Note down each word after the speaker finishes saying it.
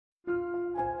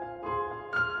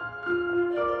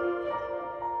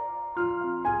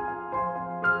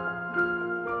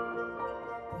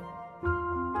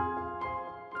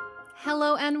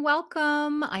everyone.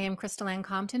 Welcome. I am Crystal Ann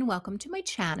Compton. Welcome to my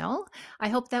channel. I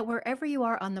hope that wherever you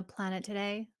are on the planet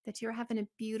today, that you're having a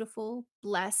beautiful,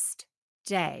 blessed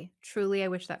day. Truly, I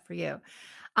wish that for you.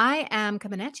 I am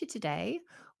coming at you today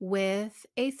with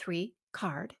a 3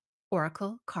 card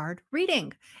oracle card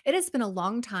reading. It has been a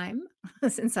long time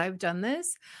since I've done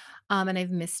this, and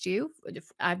I've missed you.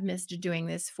 I've missed doing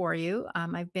this for you.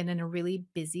 I've been in a really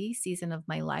busy season of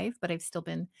my life, but I've still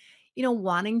been,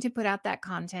 wanting to put out that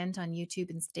content on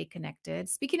YouTube and stay connected.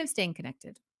 Speaking of staying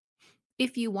connected,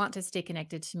 if you want to stay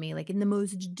connected to me, like in the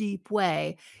most deep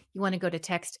way, you want to go to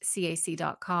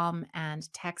textcac.com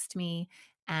and text me,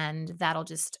 and that'll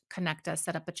just connect us,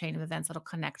 set up a chain of events that'll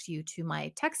connect you to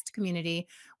my text community,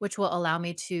 which will allow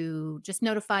me to just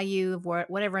notify you of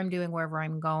whatever I'm doing, wherever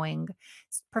I'm going.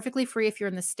 It's perfectly free if you're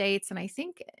in the States. And I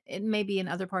think it may be in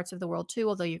other parts of the world too,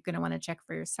 although you're going to want to check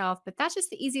for yourself. But that's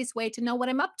just the easiest way to know what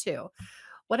I'm up to,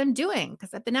 what I'm doing,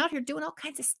 because I've been out here doing all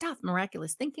kinds of stuff.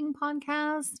 Miraculous Thinking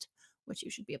podcast, which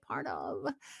you should be a part of.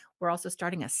 We're also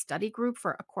starting a study group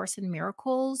for A Course in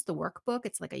Miracles, the workbook.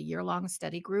 It's like a year-long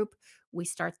study group. We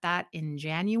start that in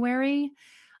January.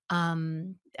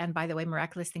 And by the way,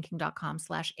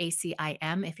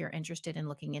 miraculousthinking.com/ACIM if you're interested in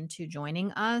looking into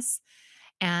joining us.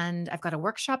 And I've got a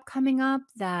workshop coming up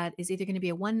that is either going to be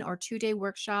a 1 or 2 day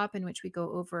workshop in which we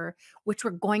go over, which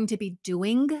we're going to be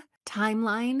doing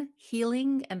timeline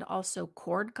healing and also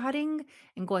cord cutting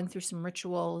and going through some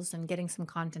rituals and getting some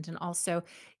content, and also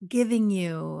giving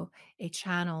you a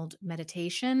channeled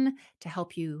meditation to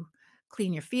help you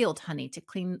clean your field, honey, to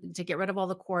get rid of all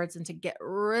the cords and to get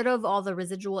rid of all the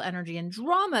residual energy and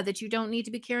drama that you don't need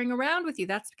to be carrying around with you.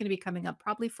 That's going to be coming up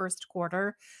probably first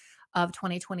quarter of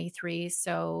 2023.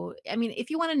 So, I mean, if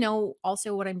you want to know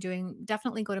also what I'm doing,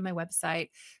 definitely go to my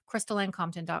website,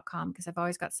 crystallandcompton.com, because I've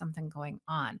always got something going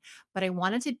on. But I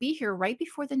wanted to be here right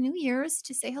before the New Year's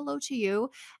to say hello to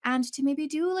you and to maybe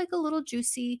do like a little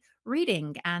juicy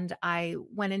reading. And I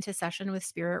went into session with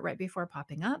Spirit right before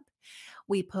popping up.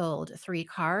 We pulled 3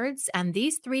 cards, and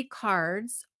these 3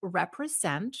 cards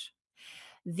represent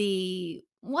I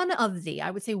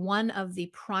would say one of the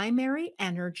primary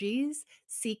energies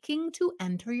seeking to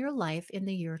enter your life in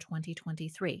the year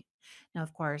 2023. Now,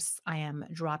 of course, I am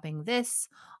dropping this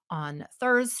on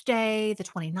Thursday, the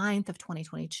 29th of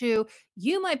 2022.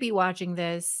 You might be watching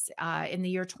this in the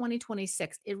year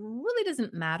 2026. It really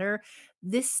doesn't matter.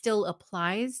 This still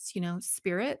applies,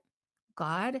 spirit,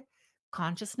 God,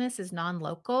 consciousness is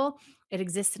non-local. It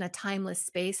exists in a timeless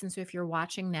space. And so if you're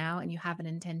watching now and you have an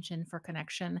intention for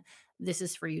connection, this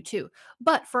is for you too.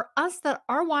 But for us that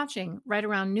are watching right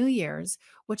around New Year's,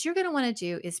 what you're going to want to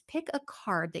do is pick a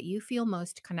card that you feel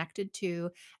most connected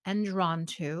to and drawn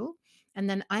to. And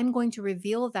then I'm going to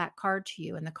reveal that card to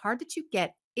you. And the card that you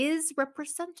get is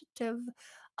representative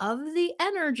of the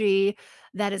energy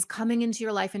that is coming into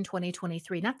your life in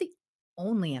 2023. Not the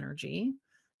only energy,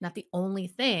 not the only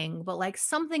thing, but like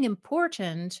something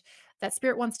important that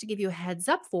spirit wants to give you a heads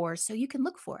up for so you can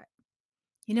look for it.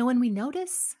 When we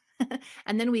notice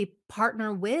and then we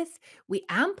partner with, we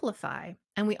amplify,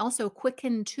 and we also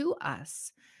quicken to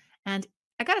us. And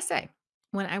I got to say,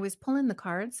 when I was pulling the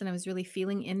cards and I was really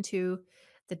feeling into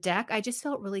the deck, I just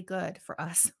felt really good for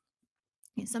us.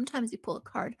 Sometimes you pull a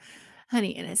card,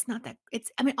 honey, and it's not that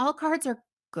I mean, all cards are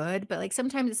good, but like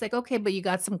sometimes it's like, okay, but you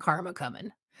got some karma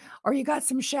coming or you got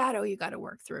some shadow you got to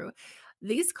work through.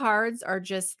 These cards are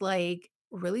just like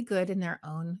really good in their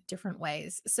own different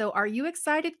ways. So are you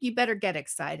excited? You better get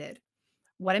excited.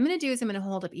 What I'm going to do is I'm going to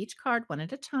hold up each card one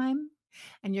at a time,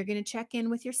 and you're going to check in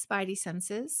with your spidey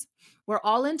senses. We're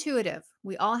all intuitive.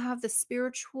 We all have the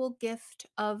spiritual gift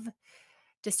of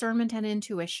discernment and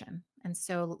intuition. And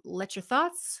so let your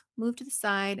thoughts move to the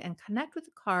side and connect with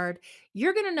the card.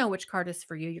 You're going to know which card is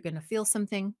for you. You're going to feel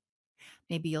something.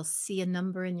 Maybe you'll see a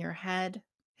number in your head.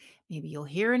 Maybe you'll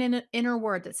hear an inner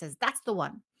word that says, that's the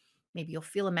one. Maybe you'll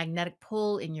feel a magnetic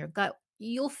pull in your gut.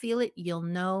 You'll feel it. You'll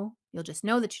know. You'll just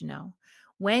know that you know.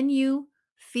 When you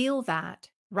feel that,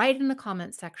 write in the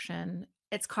comment section,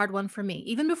 it's card 1 for me.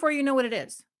 Even before you know what it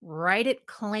is, write it,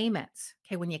 claim it.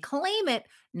 Okay, when you claim it,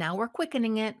 now we're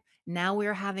quickening it. Now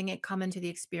we're having it come into the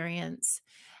experience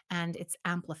and it's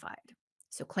amplified.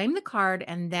 So claim the card.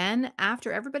 And then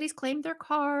after everybody's claimed their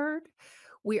card,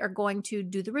 we are going to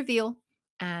do the reveal.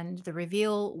 And the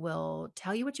reveal will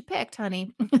tell you what you picked,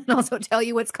 honey, and also tell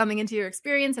you what's coming into your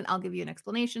experience. And I'll give you an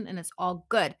explanation, and it's all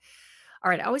good.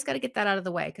 All right, I always got to get that out of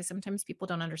the way because sometimes people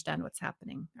don't understand what's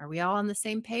happening. Are we all on the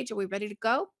same page? Are we ready to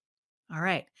go? All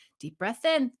right, deep breath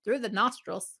in through the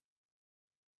nostrils.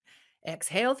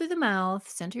 Exhale through the mouth,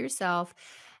 center yourself.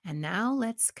 And now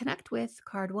let's connect with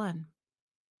card 1.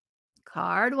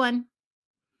 Card 1.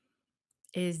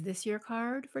 Is this your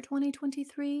card for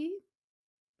 2023?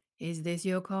 Is this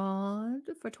your card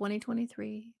for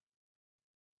 2023?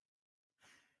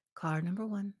 Card number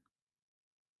one.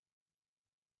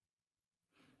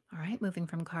 All right, moving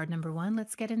from card number one,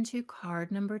 let's get into card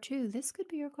number two. This could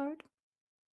be your card.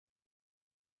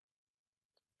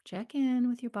 Check in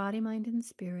with your body, mind, and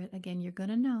spirit. Again, you're going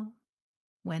to know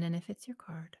when and if it's your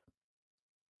card.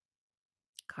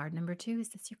 Card number two, is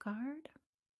this your card?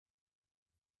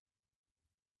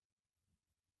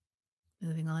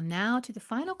 Moving on now to the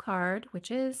final card,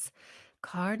 which is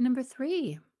card number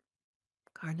three.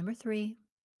 Card number three.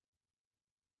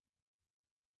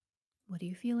 What do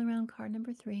you feel around card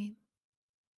number three?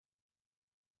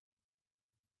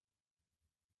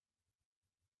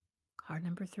 Card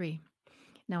number three.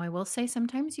 Now, I will say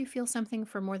sometimes you feel something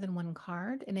for more than one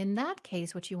card. And in that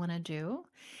case, what you want to do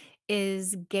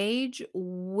is gauge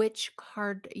which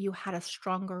card you had a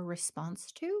stronger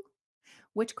response to,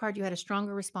 which card you had a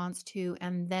stronger response to.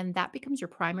 And then that becomes your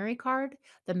primary card,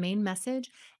 the main message.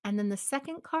 And then the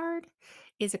second card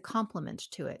is a complement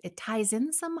to it. It ties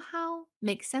in somehow,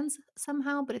 makes sense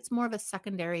somehow, but it's more of a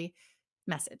secondary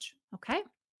message. Okay.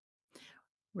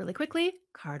 Really quickly,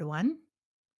 card one,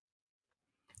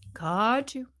 card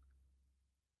two,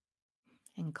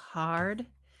 and card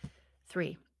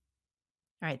three.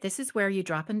 All right, this is where you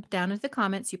drop in, down into the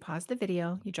comments. You pause the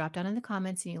video, you drop down in the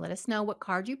comments, and you let us know what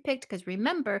card you picked. Because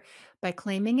remember, by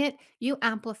claiming it, you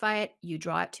amplify it, you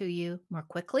draw it to you more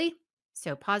quickly.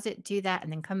 So pause it, do that,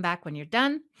 and then come back when you're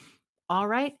done. All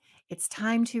right, it's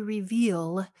time to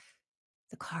reveal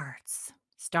the cards.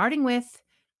 Starting with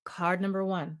card number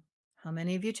one. How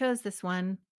many of you chose this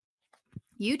one?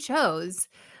 You chose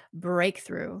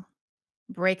breakthrough.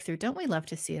 Breakthrough. Don't we love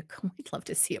to see a we'd love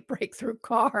to see a breakthrough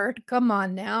card. Come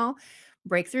on now.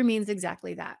 Breakthrough means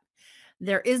exactly that.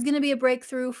 There is going to be a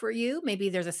breakthrough for you. Maybe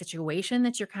there's a situation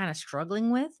that you're kind of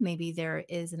struggling with. Maybe there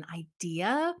is an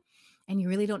idea and you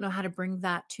really don't know how to bring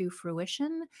that to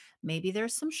fruition. Maybe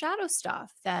there's some shadow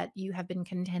stuff that you have been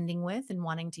contending with and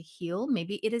wanting to heal.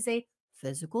 Maybe it is a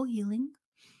physical healing.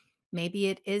 Maybe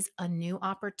it is a new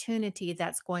opportunity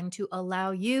that's going to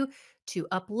allow you to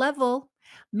up level.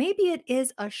 Maybe it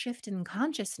is a shift in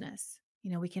consciousness.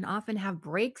 You know, we can often have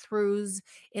breakthroughs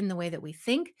in the way that we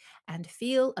think and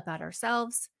feel about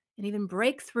ourselves, and even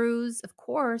breakthroughs, of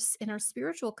course, in our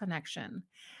spiritual connection.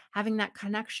 Having that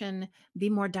connection be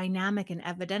more dynamic and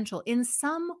evidential in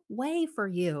some way for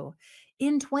you.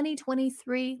 In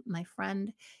 2023, my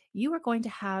friend, you are going to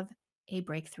have a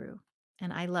breakthrough.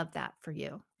 And I love that for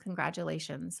you.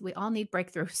 Congratulations. We all need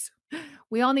breakthroughs.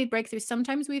 We all need breakthroughs.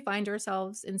 Sometimes we find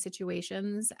ourselves in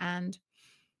situations and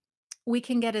we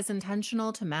can get as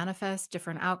intentional to manifest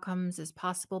different outcomes as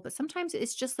possible. But sometimes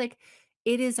it's just like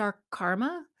it is our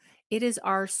karma, it is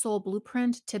our soul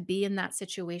blueprint to be in that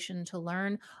situation to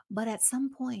learn. But at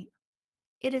some point,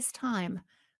 it is time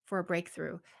for a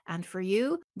breakthrough. And for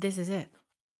you, this is it.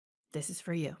 This is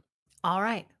for you. All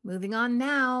right, moving on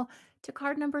now to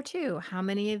card number two. How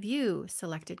many of you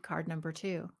selected card number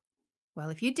two? Well,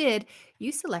 if you did,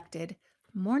 you selected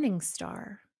Morning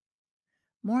Star.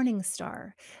 Morning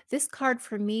Star. This card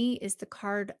for me is the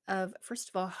card of, first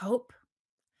of all, hope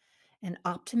and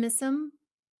optimism,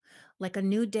 like a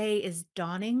new day is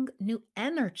dawning, new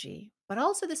energy. But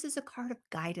also, this is a card of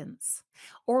guidance,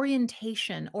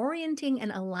 orientation, orienting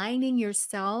and aligning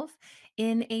yourself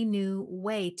in a new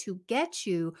way to get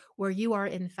you where you are,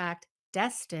 in fact,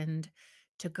 destined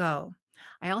to go.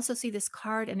 I also see this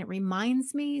card, and it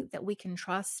reminds me that we can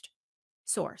trust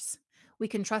source. We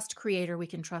can trust creator, we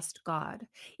can trust God.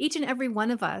 Each and every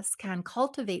one of us can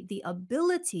cultivate the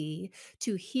ability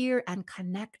to hear and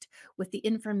connect with the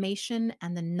information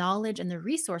and the knowledge and the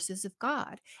resources of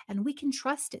God. And we can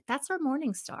trust it. That's our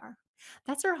morning star.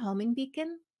 That's our homing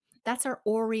beacon. That's our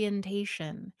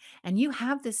orientation. And you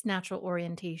have this natural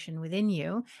orientation within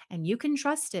you, and you can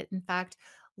trust it. In fact,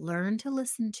 learn to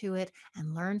listen to it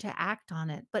and learn to act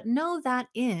on it. But know that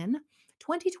in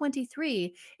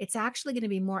 2023, it's actually going to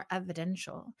be more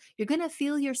evidential. You're going to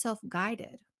feel yourself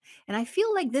guided. And I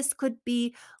feel like this could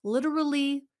be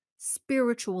literally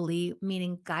spiritually,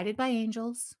 meaning guided by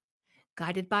angels,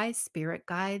 guided by spirit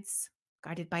guides,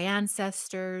 guided by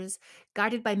ancestors,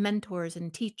 guided by mentors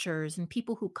and teachers and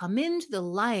people who come into the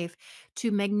life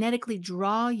to magnetically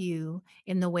draw you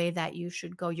in the way that you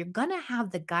should go. You're going to have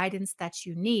the guidance that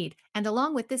you need. And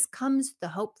along with this comes the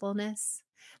hopefulness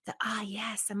that,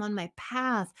 yes, I'm on my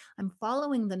path. I'm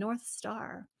following the North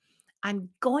Star. I'm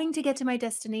going to get to my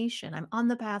destination. I'm on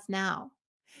the path now.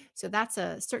 So that's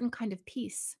a certain kind of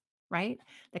peace, right?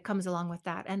 That comes along with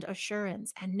that, and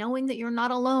assurance and knowing that you're not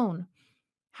alone.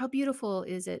 How beautiful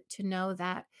is it to know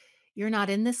that you're not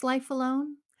in this life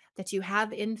alone, that you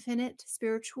have infinite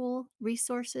spiritual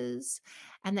resources,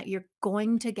 and that you're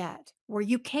going to get where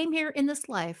you came here in this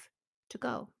life to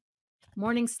go.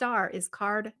 Morning Star is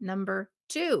card number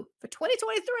 2 for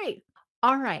 2023.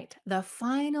 All right, the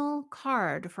final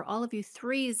card for all of you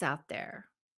threes out there.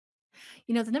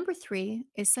 The number 3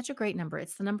 is such a great number.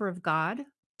 It's the number of God.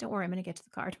 Don't worry, I'm going to get to the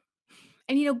card.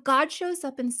 And God shows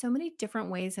up in so many different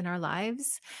ways in our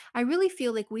lives. I really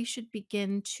feel like we should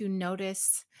begin to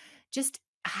notice just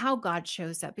how God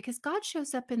shows up, because God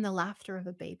shows up in the laughter of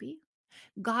a baby.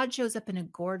 God shows up in a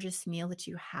gorgeous meal that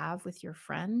you have with your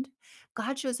friend.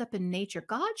 God shows up in nature.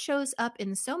 God shows up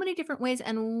in so many different ways.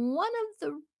 And one of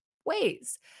the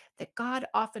ways that God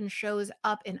often shows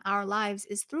up in our lives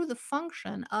is through the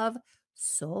function of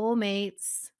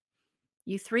soulmates.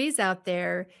 You threes out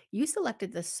there, you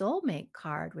selected the soulmate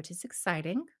card, which is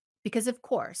exciting because, of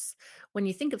course, when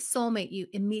you think of soulmate, you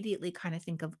immediately kind of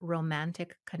think of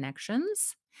romantic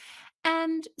connections.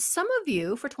 And some of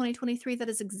you for 2023, that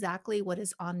is exactly what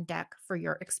is on deck for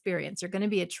your experience. You're going to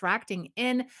be attracting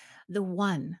in the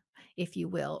one, if you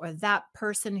will, or that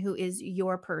person who is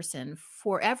your person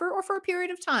forever or for a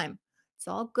period of time. It's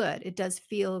all good. It does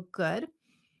feel good.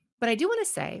 But I do want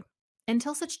to say,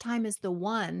 until such time as the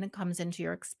one comes into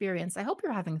your experience, I hope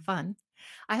you're having fun.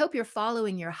 I hope you're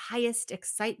following your highest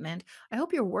excitement. I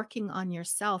hope you're working on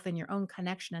yourself and your own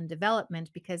connection and development,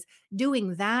 because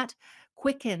doing that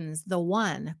quickens the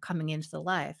one coming into the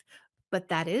life. But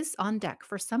that is on deck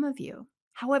for some of you.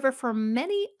 However, for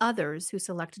many others who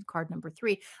selected card number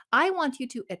 3, I want you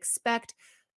to expect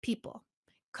people,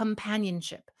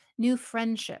 companionship, new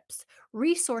friendships,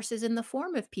 resources in the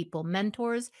form of people,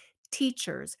 mentors,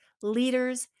 teachers,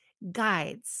 leaders,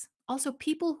 guides. Also,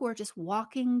 people who are just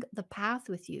walking the path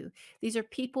with you. These are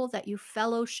people that you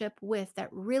fellowship with that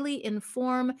really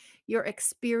inform your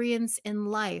experience in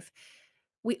life.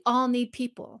 We all need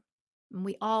people. And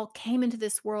we all came into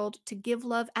this world to give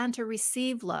love and to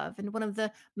receive love. And one of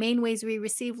the main ways we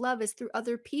receive love is through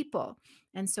other people.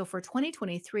 And so for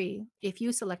 2023, if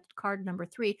you selected card number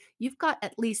 3, you've got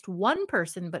at least one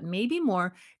person, but maybe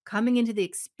more, coming into the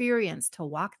experience to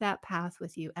walk that path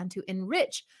with you and to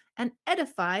enrich and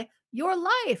edify your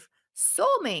life.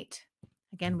 Soulmate.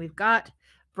 Again, we've got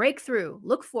breakthrough.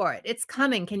 Look for it. It's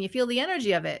coming. Can you feel the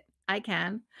energy of it? I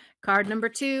can. Card number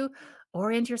 2.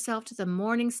 Orient yourself to the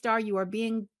morning star. You are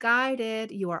being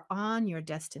guided. You are on your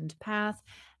destined path.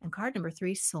 And card number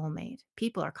 3, soulmate.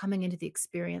 People are coming into the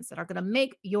experience that are going to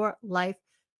make your life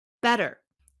better.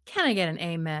 Can I get an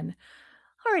amen?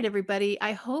 All right, everybody.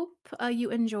 I hope you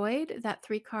enjoyed that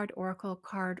 3-card oracle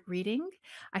card reading.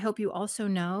 I hope you also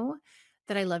know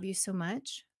that I love you so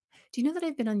much. Do you know that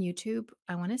I've been on YouTube?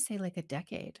 I want to say like a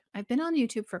decade. I've been on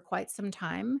YouTube for quite some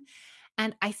time.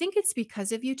 And I think it's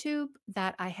because of YouTube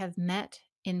that I have met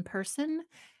in person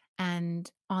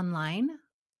and online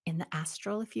in the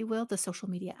astral, if you will, the social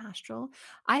media astral.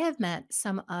 I have met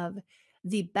some of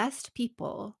the best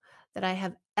people that I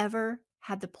have ever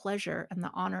had the pleasure and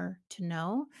the honor to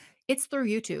know. It's through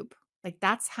YouTube. Like,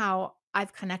 that's how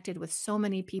I've connected with so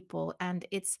many people. And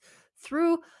it's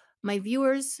through my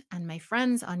viewers and my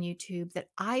friends on YouTube that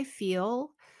I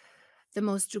feel the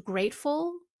most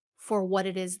grateful for what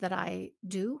it is that I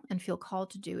do and feel called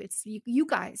to do. It's you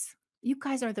guys. You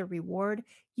guys are the reward.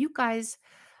 You guys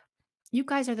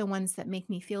are the ones that make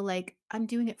me feel like I'm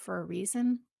doing it for a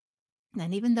reason.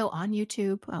 And even though on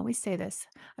YouTube, I always say this,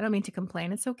 I don't mean to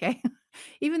complain, it's okay.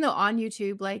 Even though on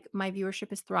YouTube, like, my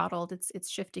viewership is throttled, it's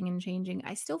shifting and changing,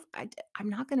 I'm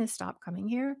not going to stop coming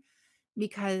here,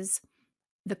 because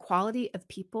the quality of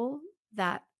people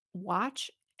that watch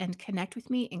and connect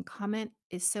with me and comment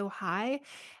is so high.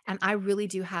 And I really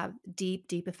do have deep,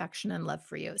 deep affection and love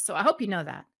for you. So I hope you know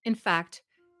that. In fact,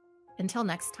 until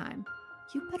next time,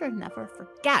 you better never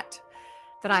forget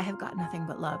that I have got nothing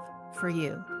but love for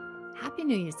you. Happy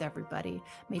New Year's, everybody.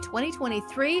 May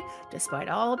 2023, despite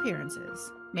all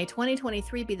appearances, may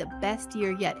 2023 be the best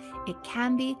year yet. It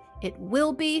can be, it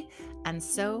will be, and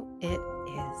so it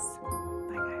is.